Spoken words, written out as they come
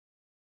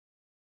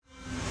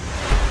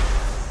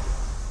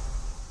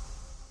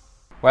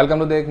Welcome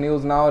to Dekh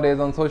News. Nowadays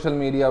on social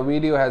media,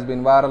 video has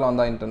been viral on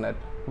the internet,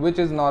 which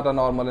is not a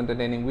normal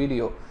entertaining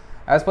video.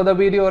 As per the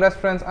video,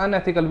 restaurant's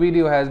unethical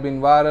video has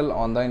been viral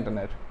on the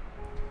internet.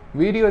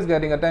 Video is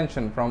getting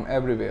attention from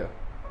everywhere.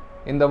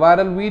 In the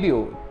viral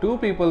video, two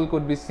people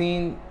could be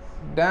seen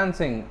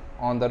dancing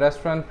on the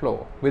restaurant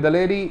floor. With a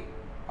lady,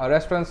 a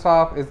restaurant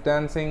staff is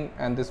dancing,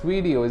 and this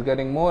video is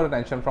getting more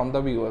attention from the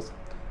viewers.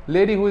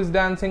 Lady who is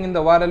dancing in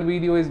the viral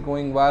video is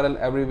going viral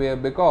everywhere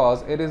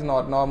because it is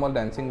not normal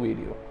dancing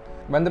video.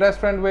 When the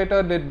restaurant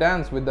waiter did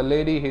dance with the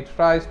lady, he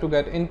tries to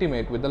get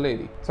intimate with the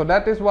lady. So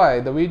that is why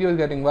the video is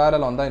getting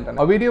viral on the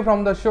internet. A video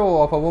from the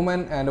show of a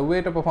woman and a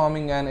waiter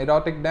performing an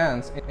erotic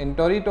dance in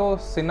Torito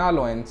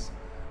Tec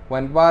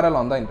went viral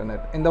on the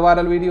internet. In the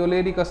viral video,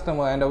 lady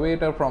customer and a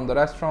waiter from the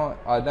restaurant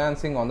are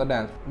dancing on the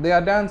dance. They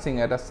are dancing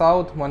at a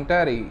South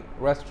Monterey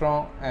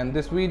restaurant, and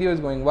this video is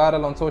going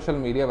viral on social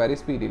media very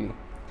speedily.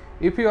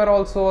 If you are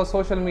also a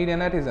social media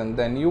netizen,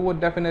 then you would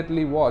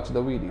definitely watch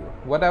the video.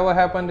 Whatever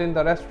happened in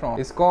the restaurant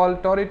is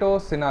called Torito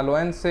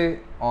Tec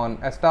on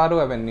Estado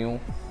Avenue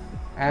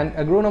and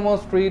Agronomo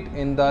Street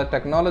in the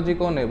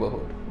Tecnologico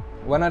neighborhood.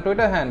 When a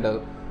Twitter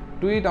handle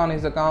tweet on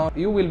his account,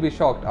 you will be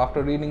shocked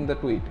after reading the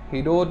tweet.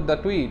 He wrote the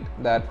tweet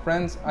that,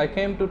 "Friends, I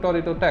came to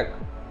Torito Tec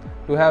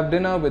to have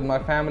dinner with my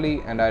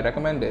family and I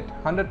recommend it.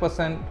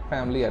 100%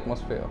 family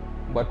atmosphere."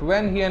 But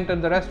when he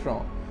entered the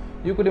restaurant,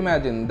 you could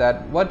imagine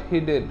that what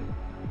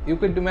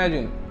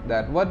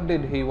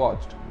did he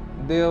watched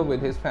there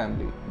with his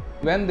family.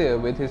 He went there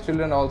with his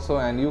children also,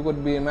 and you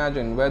could be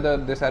imagine whether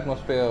this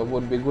atmosphere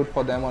would be good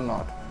for them or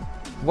not.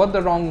 What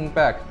the wrong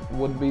impact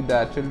would be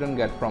that children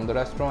get from the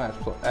restaurant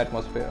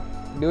atmosphere.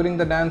 During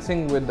the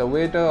dancing with the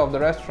waiter of the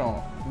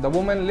restaurant, the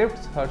woman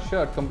lifts her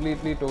shirt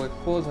completely to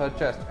expose her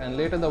chest, and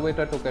later the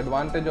waiter took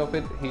advantage of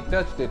it. He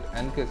touched it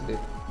and kissed it.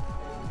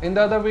 In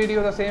the other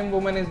video, the same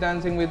woman is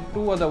dancing with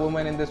two other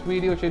women. In this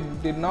video, she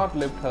did not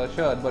lift her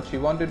shirt, but she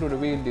wanted to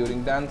reveal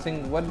during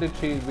dancing what did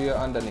she wear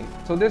underneath.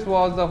 So this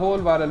was the whole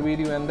viral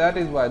video, and that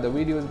is why the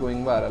video is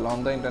going viral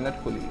on the internet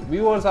fully.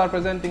 Viewers are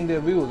presenting their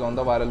views on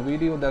the viral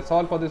video. That's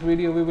all for this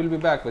video. We will be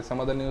back with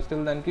some other news.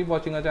 Till then, keep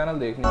watching our channel,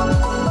 Dekh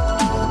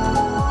News.